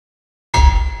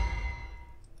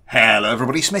Hello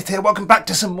everybody, Smith here, welcome back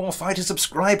to some more Fighter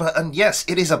Subscriber, and yes,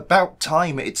 it is about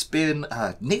time. It's been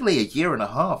nearly a year and a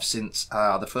half since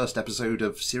the first episode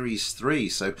of Series 3,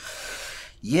 so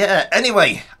yeah,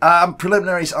 anyway,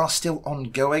 preliminaries are still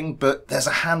ongoing, but there's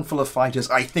a handful of fighters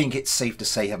I think it's safe to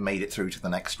say have made it through to the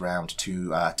next round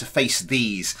to face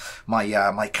these,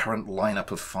 my current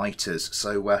lineup of fighters.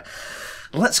 So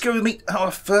let's go meet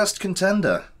our first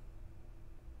contender.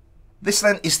 This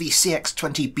then is the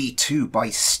CX-20B2 by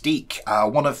Steke,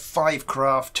 one of 5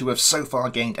 craft to have so far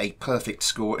gained a perfect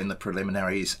score in the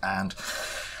preliminaries, and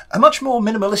a much more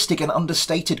minimalistic and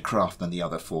understated craft than the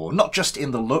other 4. Not just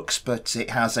in the looks, but it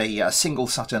has a single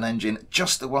Saturn engine,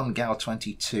 just the one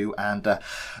GAL-22, and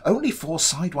only 4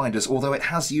 sidewinders, although it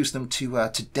has used them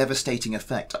to devastating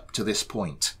effect up to this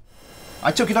point.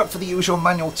 I took it up for the usual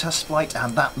manual test flight,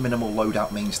 and that minimal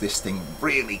loadout means this thing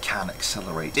really can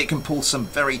accelerate. It can pull some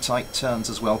very tight turns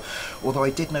as well, although I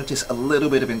did notice a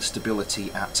little bit of instability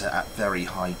at very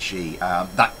high G.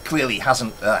 That clearly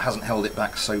hasn't held it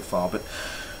back so far, but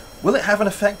will it have an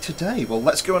effect today? Well,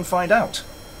 let's go and find out.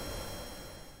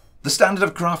 The standard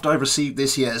of craft I've received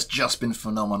this year has just been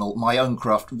phenomenal. My own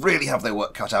craft really have their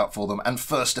work cut out for them, and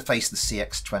first to face the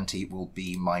CX-20 will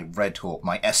be my Red Hawk,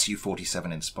 my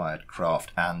Su-47 inspired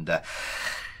craft, and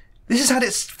this has had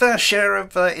its fair share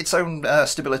of its own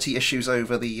stability issues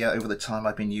over the time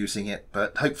I've been using it,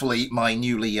 but hopefully my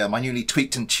newly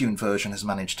tweaked and tuned version has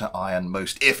managed to iron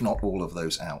most, if not all, of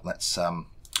those out.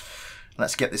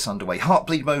 Let's get this underway.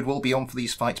 Heartbleed mode will be on for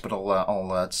these fights, but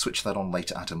I'll switch that on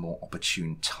later at a more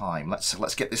opportune time.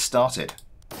 Let's get this started.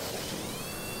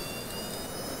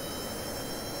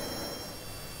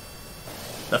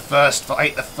 The first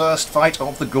fight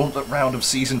of the gauntlet round of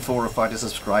Season 4 of Fighter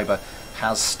Subscriber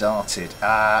has started.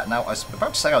 Now, I was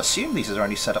about to say, I assume these are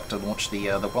only set up to launch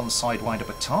the one sidewinder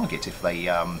per target if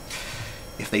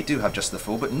they do have just the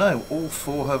 4, but no, all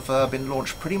 4 have been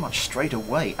launched pretty much straight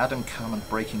away. Adam Kerman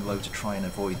breaking low to try and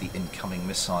avoid the incoming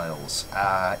missiles.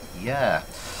 Yeah.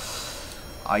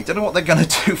 I don't know what they're going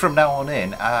to do from now on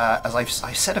in. As I've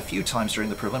said a few times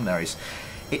during the preliminaries,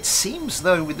 it seems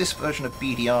though with this version of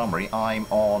BD Armory, I'm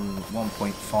on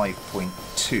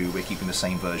 1.5.2, we're keeping the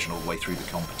same version all the way through the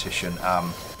competition.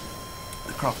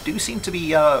 The craft do seem to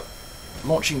be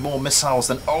launching more missiles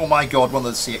than... Oh my god, one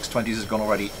of the CX-20s has gone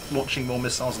already. Launching more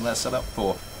missiles than they're set up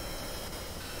for.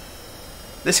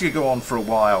 This could go on for a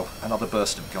while. Another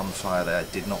burst of gunfire there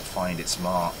did not find its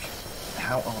mark.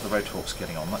 How are the Red Hawks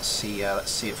getting on? Let's see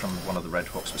it from one of the Red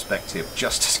Hawks' perspective.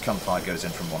 Just as gunfire goes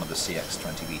in from one of the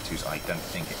CX-20B2s. I don't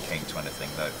think it came to anything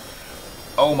though.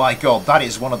 Oh my god, that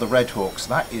is one of the Red Hawks.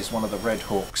 That is one of the Red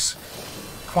Hawks.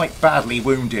 Quite badly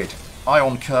wounded.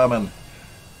 Ion Kerman.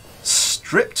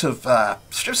 Stripped of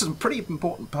some pretty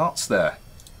important parts there.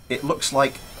 It looks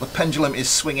like the pendulum is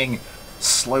swinging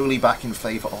slowly back in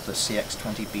favour of the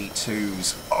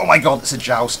CX-20B2s. Oh my god, it's a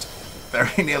joust.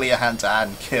 Very nearly a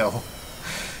hand-to-hand kill.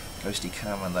 Ghosty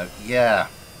Kerman though, yeah.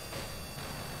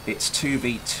 It's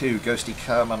 2v2. Ghosty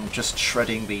Kerman just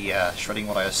shredding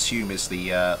what I assume is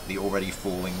the already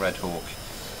falling Red Hawk.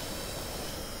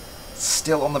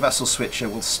 Still on the vessel switcher,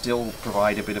 will still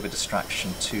provide a bit of a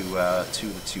distraction to the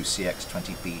 2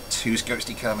 CX-20B2s.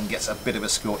 Ghosty Kerman gets a bit of a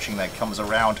scorching there, comes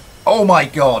around. Oh my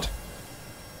god!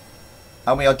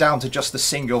 And we are down to just the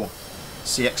single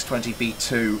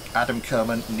CX-20B2. Adam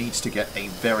Kerman needs to get a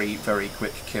very, very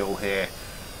quick kill here.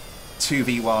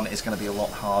 2v1 is going to be a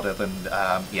lot harder than,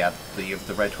 yeah,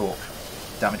 the Red Hawk.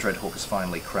 Damaged Red Hawk has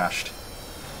finally crashed.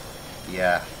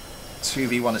 Yeah.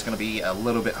 2v1 is going to be a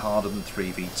little bit harder than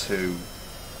 3v2.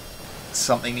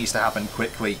 Something needs to happen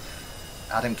quickly.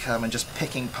 Adam Kerman just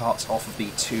picking parts off of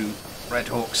the 2 Red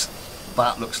Hawks.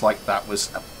 That looks like that was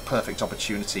a perfect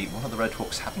opportunity. One of the Red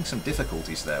Hawks having some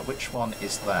difficulties there. Which one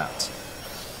is that?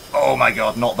 Oh my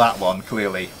god, not that one,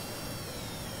 clearly.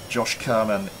 Josh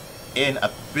Kerman in a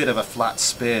bit of a flat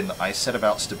spin. I said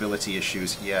about stability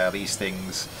issues. Yeah, these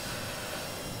things...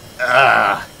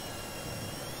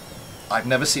 I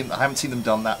haven't seen them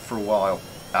done that for a while.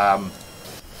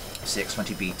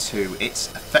 CX-20B2, it's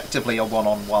effectively a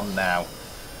one-on-one now.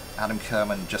 Adam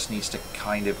Kerman just needs to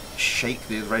kind of shake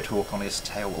the Red Hawk on his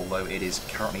tail, although it is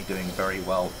currently doing very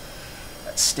well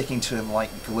at sticking to him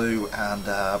like glue, and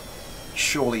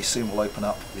surely soon will open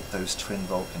up with those twin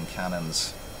Vulcan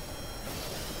cannons.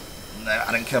 No,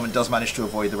 Adam Kerman does manage to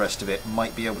avoid the rest of it,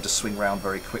 might be able to swing round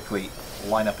very quickly,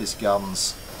 line up his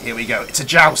guns. Here we go, it's a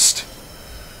joust!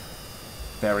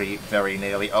 Very, very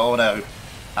nearly. Oh no!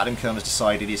 Adam Kerman has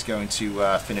decided he's going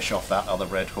to finish off that other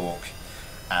Red Hawk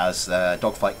as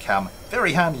Dogfight Cam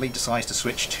very handily decides to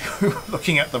switch to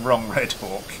looking at the wrong Red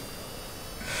Hawk.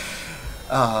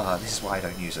 This is why I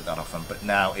don't use it that often, but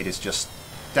now it is just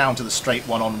down to the straight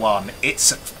one-on-one.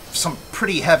 It's some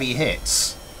pretty heavy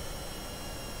hits.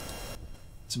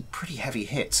 Some pretty heavy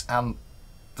hits, and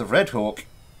the Red Hawk,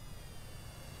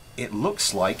 it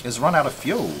looks like, has run out of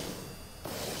fuel.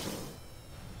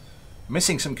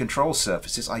 Missing some control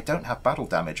surfaces. I don't have battle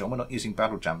damage on. We're not using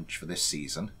battle damage for this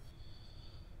season.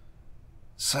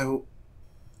 So,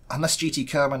 unless GT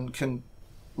Kerman can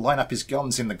line up his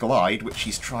guns in the glide, which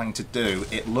he's trying to do,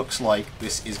 it looks like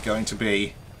this is going to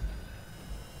be...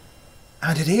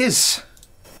 And it is!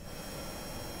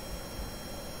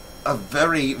 A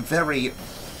very, very,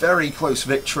 very close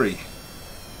victory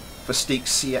for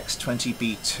Steke's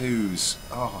CX-20B2s.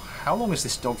 Oh, how long has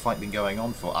this dogfight been going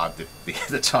on for?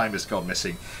 The time has gone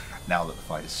missing now that the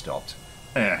fight has stopped.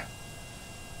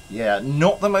 Yeah,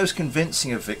 not the most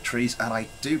convincing of victories, and I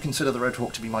do consider the Red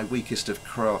Hawk to be my weakest of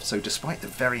craft, so despite the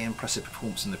very impressive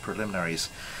performance in the preliminaries,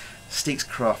 Steke's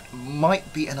craft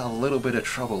might be in a little bit of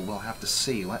trouble. We'll have to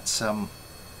see. Let's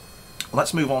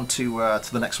move on to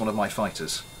the next one of my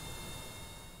fighters.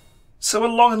 So a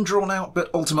long and drawn out but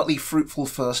ultimately fruitful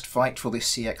first fight for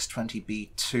this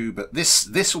CX-20B2, but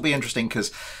this will be interesting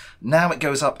because now it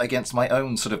goes up against my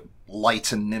own sort of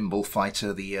light and nimble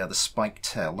fighter, the Spike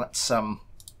Tail.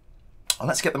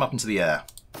 Let's get them up into the air.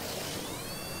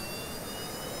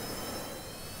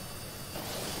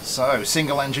 So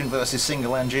single engine versus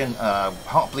single engine,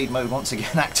 Heartbleed mode once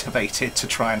again activated to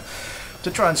try and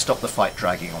stop the fight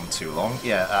dragging on too long.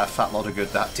 Yeah, fat lot of good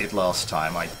that did last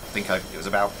time. I think it was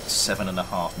about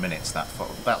 7.5 minutes,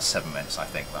 about 7 minutes I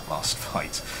think, that last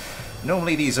fight.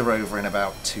 Normally these are over in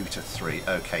about 2 to 3.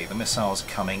 Okay, the missiles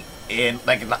coming in.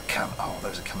 Oh,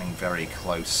 those are coming very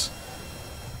close.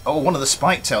 Oh, one of the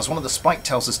Spike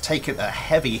Tails has taken a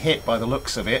heavy hit by the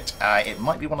looks of it. It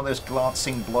might be one of those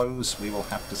glancing blows, we will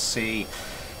have to see.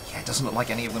 Yeah, it doesn't look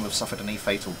like any of them have suffered any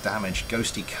fatal damage.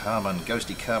 Ghosty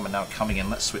Kerman now coming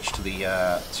in. Let's switch to the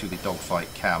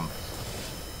dogfight cam.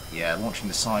 Yeah, launching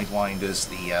the Sidewinders,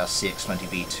 the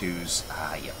CX-20B2s.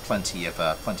 Yeah, plenty of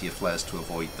flares to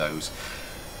avoid those.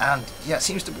 And yeah, it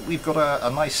seems to be we've got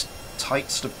a nice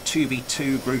tight sort of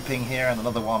 2v2 grouping here, and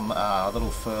another one a little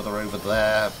further over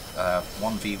there,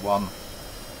 1v1.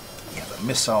 Yeah, the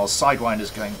missiles,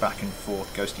 Sidewinders going back and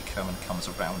forth. Ghosty Kerman comes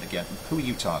around again. Who are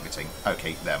you targeting?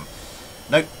 Okay, them.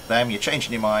 Nope, them. You're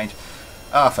changing your mind.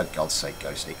 For God's sake,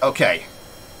 Ghosty. Okay,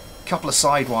 couple of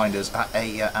Sidewinders at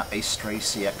a stray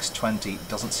CX-20.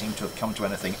 Doesn't seem to have come to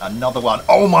anything. Another one.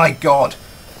 Oh my God!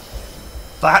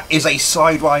 That is a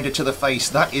Sidewinder to the face.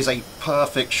 That is a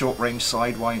perfect short-range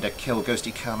Sidewinder kill.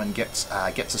 Ghosty Kerman gets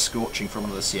a scorching from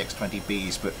one of the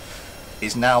CX-20Bs, but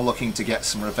is now looking to get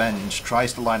some revenge.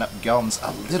 Tries to line up guns.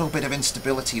 A little bit of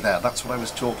instability there. That's what I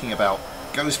was talking about.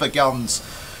 Goes for guns.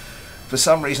 For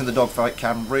some reason, the dogfight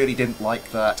cam really didn't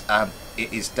like that, and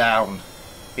it is down.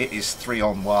 It is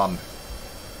 3-on-1.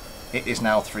 It is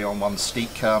now 3-on-1.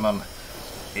 Steke Kerman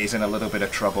is in a little bit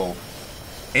of trouble.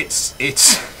 It's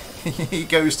he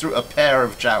goes through a pair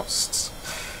of jousts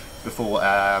before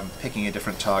picking a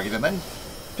different target, and then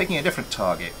picking a different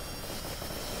target.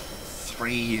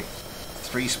 Three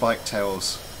Spike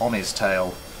Tails on his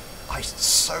tail. I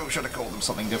so should have called them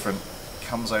something different.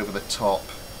 Comes over the top.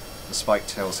 The Spike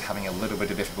Tails having a little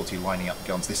bit of difficulty lining up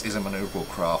guns. This is a maneuverable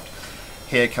craft.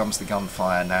 Here comes the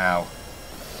gunfire now.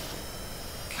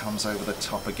 Comes over the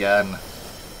top again.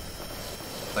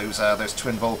 Those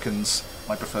twin Vulcans,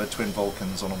 my preferred twin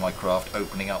Vulcans on all my craft,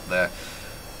 opening up there.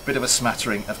 Bit of a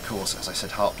smattering, of course. As I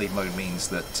said, Heartbleed mode means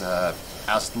that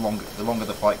the longer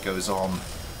the fight goes on,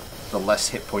 the less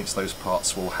hit points those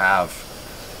parts will have.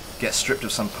 Get stripped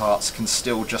of some parts, can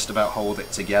still just about hold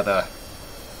it together.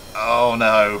 Oh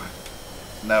no.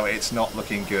 No, it's not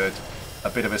looking good. A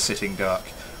bit of a sitting duck.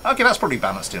 Okay, that's probably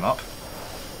balanced him up.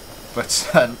 But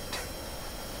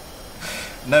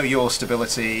no yaw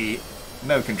stability,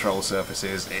 no control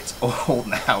surfaces. It's all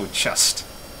now just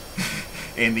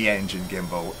in the engine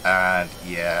gimbal. And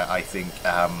yeah, I think,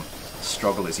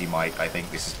 struggle as he might, I think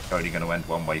this is only going to end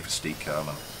one way for Steke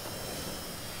Kerman.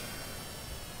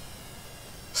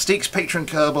 Steke's patron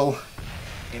Kerbal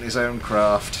in his own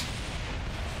craft.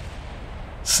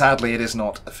 Sadly, it is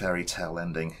not a fairy tale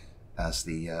ending, as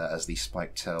the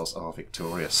Spike Tails are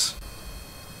victorious.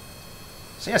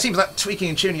 So yeah, it seems that tweaking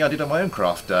and tuning I did on my own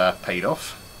craft paid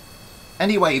off.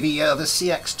 Anyway, the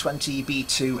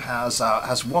CX-20B2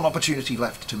 has one opportunity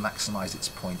left to maximise its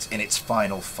points in its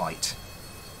final fight.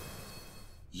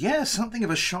 Yeah, something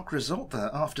of a shock result there.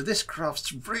 After this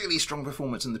craft's really strong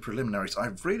performance in the preliminaries,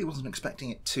 I really wasn't expecting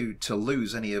it to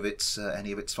lose any of its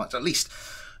fights. At least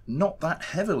not that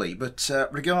heavily, but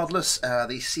regardless,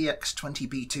 the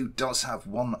CX-20B2 does have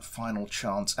one final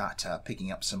chance at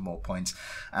picking up some more points,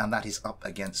 and that is up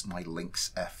against my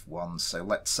Lynx F1. So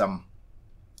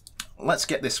let's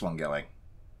get this one going.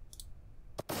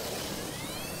 The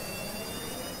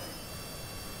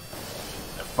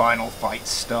final fight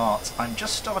starts. I'm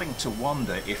just starting to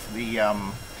wonder if the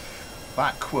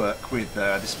that quirk with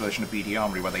this version of BD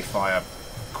Armory, where they fire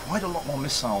quite a lot more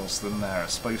missiles than they're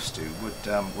supposed to,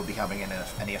 would be having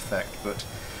any effect. But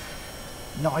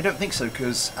no, I don't think so,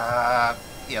 because yeah,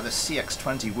 the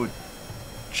CX-20 would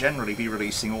generally be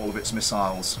releasing all of its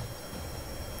missiles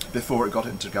before it got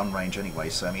into gun range anyway.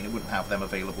 So I mean, it wouldn't have them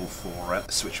available for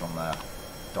switch on there.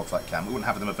 Dogfight cam. We wouldn't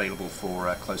have them available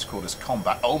for close quarters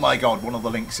combat. Oh my god, one of the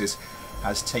Lynxes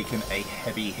has taken a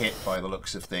heavy hit by the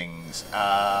looks of things,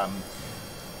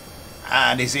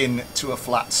 and is in to a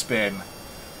flat spin.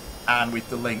 And with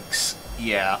the Lynx,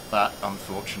 yeah, that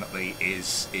unfortunately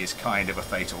is kind of a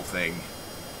fatal thing.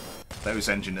 Those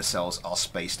engine nacelles are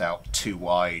spaced out too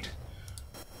wide.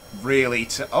 Really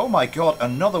oh my god,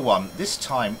 another one. This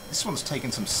time, this one's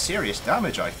taken some serious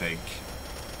damage, I think.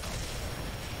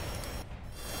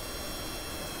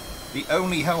 The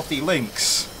only healthy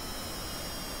Lynx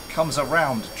comes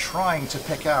around trying to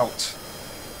pick out.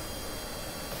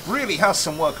 Really has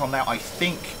some work on now. I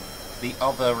think the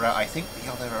other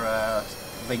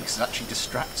Lynx is actually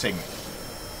distracting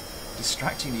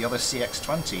the other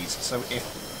CX-20s. So if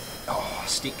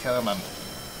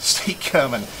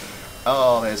Steke,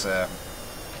 oh, there's a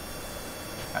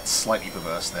that's slightly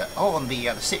perverse there. Oh, and the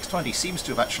CX-20 seems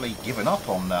to have actually given up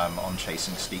on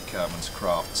chasing Steke's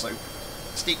craft. So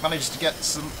Steke manages to get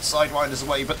some sidewinders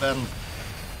away, but then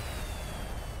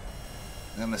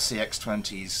the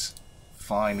CX-20s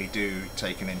finally do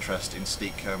take an interest in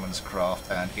Steke's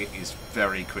craft, and it is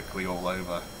very quickly all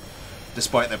over.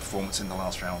 Despite their performance in the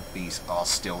last round, these are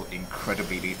still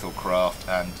incredibly lethal craft,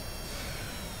 and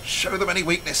show them any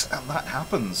weakness, and that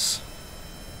happens.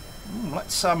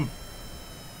 Let's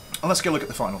go look at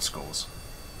the final scores.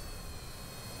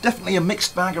 Definitely a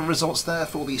mixed bag of results there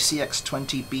for the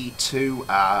CX-20B2.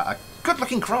 A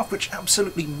good-looking craft which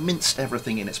absolutely minced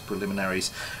everything in its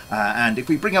preliminaries. And if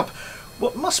we bring up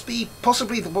what must be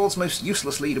possibly the world's most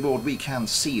useless leaderboard, we can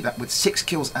see that with 6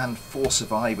 kills and 4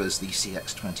 survivors, the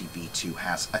CX-20B2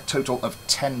 has a total of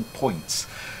 10 points.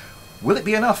 Will it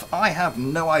be enough? I have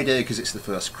no idea, because it's the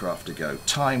first craft to go.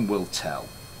 Time will tell.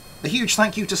 A huge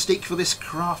thank you to Steke for this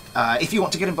craft. If you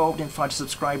want to get involved in Fighter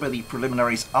Subscriber, the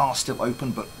preliminaries are still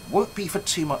open, but won't be for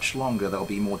too much longer. There'll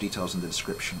be more details in the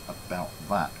description about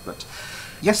that. But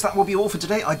yes, that will be all for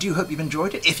today. I do hope you've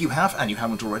enjoyed it. If you have, and you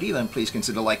haven't already, then please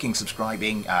consider liking,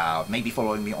 subscribing, maybe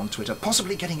following me on Twitter,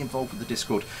 possibly getting involved with the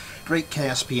Discord. Great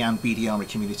KSP and BD Armory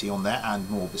community on there, and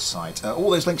more besides.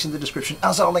 All those links in the description,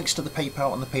 as are links to the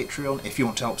PayPal and the Patreon. If you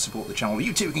want to help support the channel,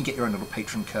 you too can get your own little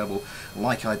Patreon Kerbal,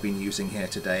 like I've been using here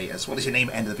today, as well as your name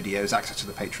at the end of the videos, access to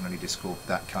the Patreon-only Discord,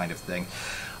 that kind of thing.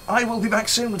 I will be back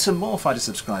soon with some more Fighter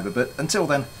Subscriber, but until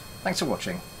then, thanks for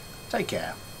watching, take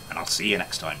care, and I'll see you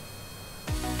next time.